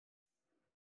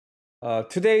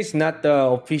Today is not the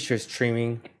official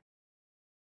streaming.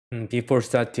 Before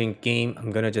starting game,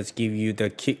 I'm gonna just give you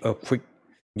the quick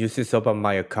uses about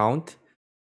my account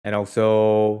and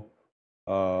also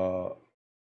uh,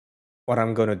 what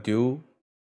I'm gonna do.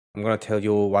 I'm gonna tell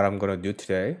you what I'm gonna do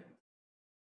today.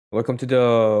 Welcome to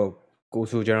the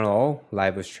Gosu General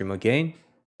live stream again,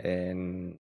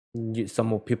 and some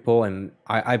more people, and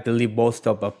I believe most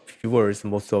of the viewers,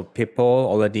 most of people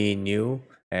already knew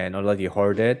and already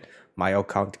heard it. My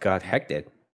account got hacked.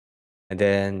 And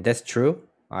then that's true.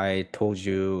 I told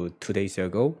you 2 days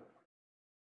ago.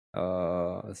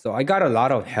 So I got a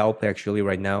lot of help actually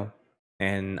right now,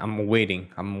 and I'm waiting.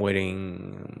 I'm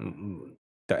waiting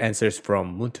the answers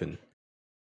from Mutun.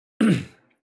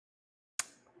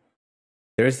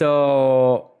 There's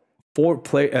a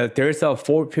there's a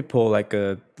four people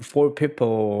four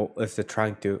people is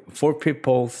trying to four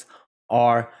peoples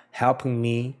are helping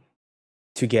me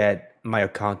to get my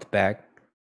account back.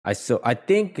 I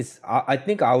think I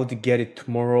think I would get it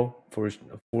tomorrow for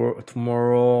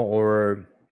tomorrow or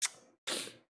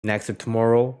next to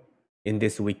tomorrow in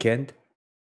this weekend.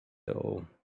 So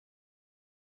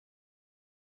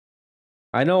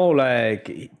I know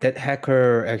like that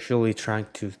hacker actually trying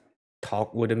to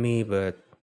talk with me, but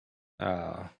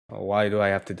why do I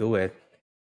have to do it?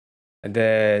 And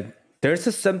then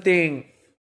there's something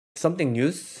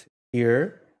news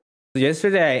here. So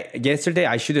yesterday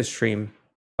I should have streamed,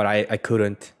 but I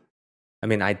couldn't. I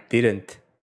mean I didn't.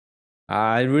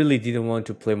 I really didn't want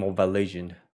to play Mobile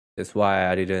Legend. That's why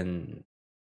I didn't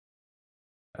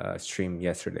stream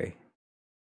yesterday.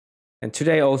 And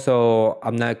today also,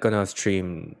 I'm not gonna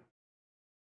stream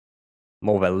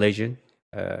Mobile Legend.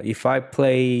 If I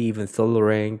play even solo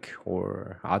rank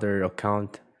or other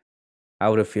account, I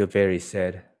would feel very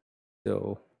sad.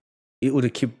 So it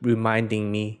would keep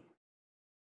reminding me.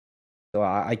 So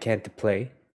I can't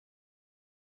play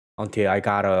until I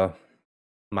got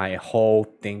my whole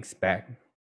things back.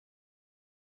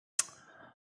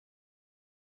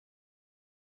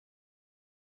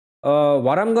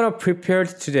 What I'm gonna prepare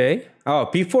today. Oh,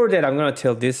 before that, I'm gonna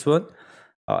tell this one.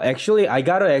 Actually, I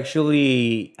got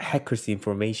actually hackers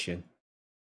information.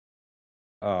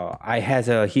 I has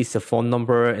his phone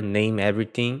number and name,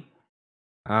 everything.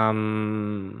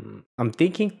 I'm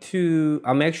thinking to.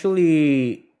 I'm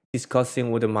actually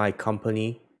discussing with my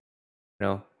company. You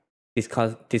know,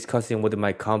 discussing with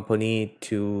my company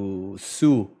to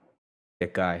sue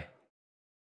that guy.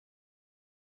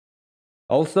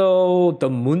 Also, the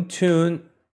Moontune.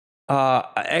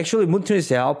 Actually, Moontune is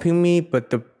helping me,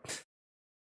 but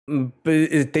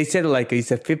they said like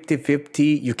it's a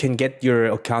 50-50. You can get your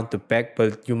account back,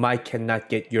 but you might cannot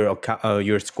get your account,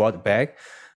 your squad back.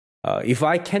 If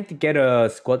I can't get a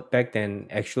squad back, then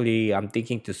actually I'm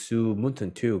thinking to sue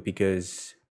Mountain too,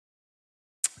 because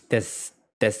that's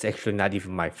actually not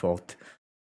even my fault.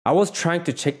 I was trying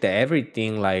to check the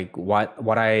everything, like what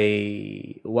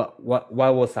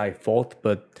was I fault,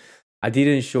 but I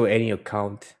didn't show any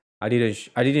account. I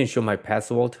didn't show my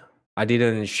password. I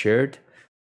didn't share it.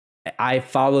 I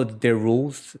followed their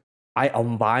rules. I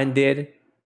unbinded.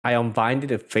 I unbinded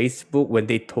the Facebook when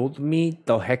they told me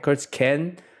the hackers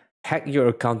can hack your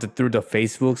account through the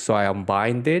Facebook. So I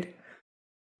unbinded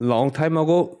long time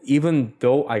ago, even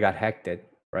though I got hacked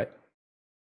it, right?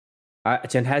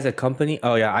 Jen has a company.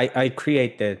 Oh yeah, I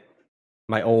created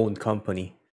my own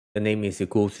company. The name is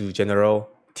Gosu General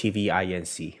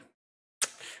TVINC,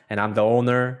 and I'm the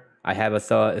owner. I have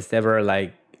several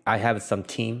like I have some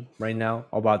team right now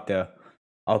about the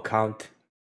account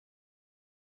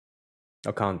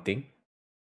accounting.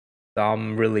 So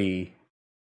I'm really,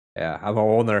 yeah, I'm an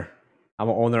owner. I'm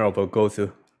an owner of a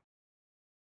Gosu.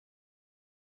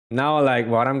 Now, like,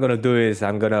 what I'm gonna do is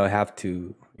I'm gonna have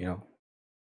to,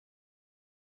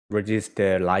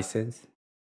 register license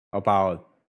about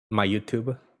my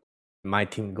YouTube, my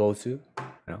team Gosu,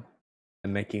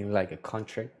 and making like a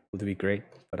contract would be great.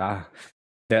 But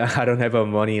I don't have a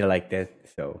money like that,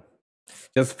 so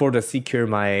just for the secure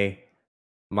my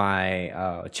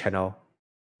channel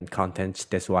and content.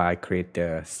 That's why I create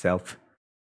the self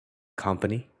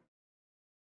company.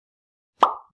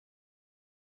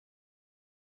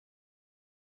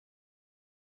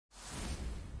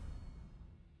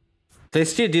 They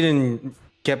still didn't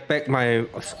get back my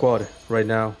squad right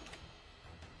now.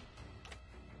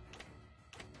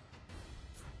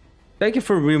 Thank you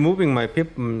for removing my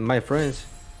my friends.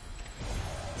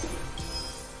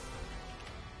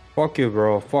 Fuck you,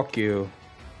 bro. Fuck you.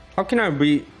 How can I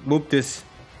remove this?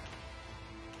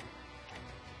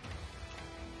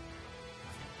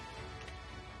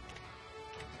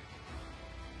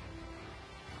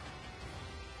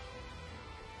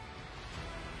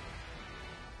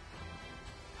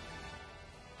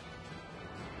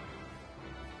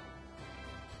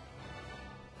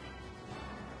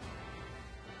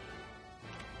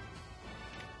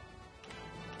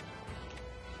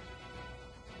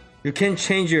 You can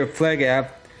change your flag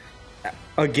app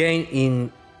again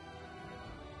in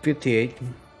 58.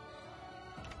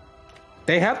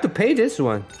 They have to pay this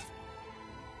one.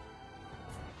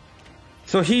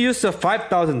 So he used the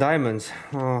 5,000 diamonds.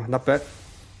 Oh, not bad.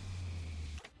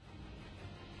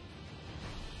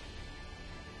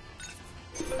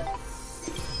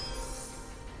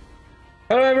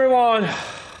 Hello everyone.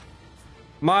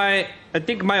 I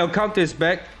think my account is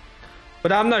back,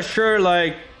 but I'm not sure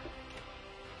like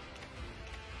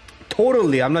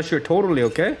totally. I'm not sure totally,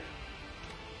 okay?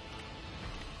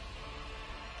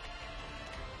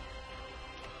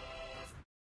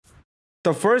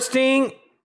 The first thing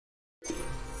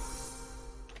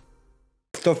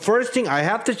I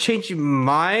have to change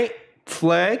my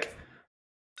flag.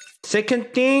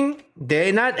 Second thing,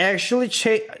 they not actually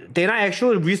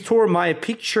restore my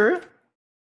picture.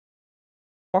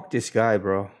 Fuck this guy,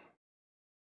 bro.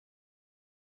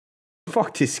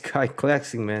 Fuck this guy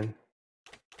collapsing, man.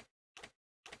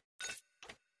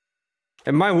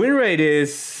 And my win rate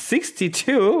is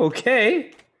 62,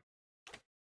 okay.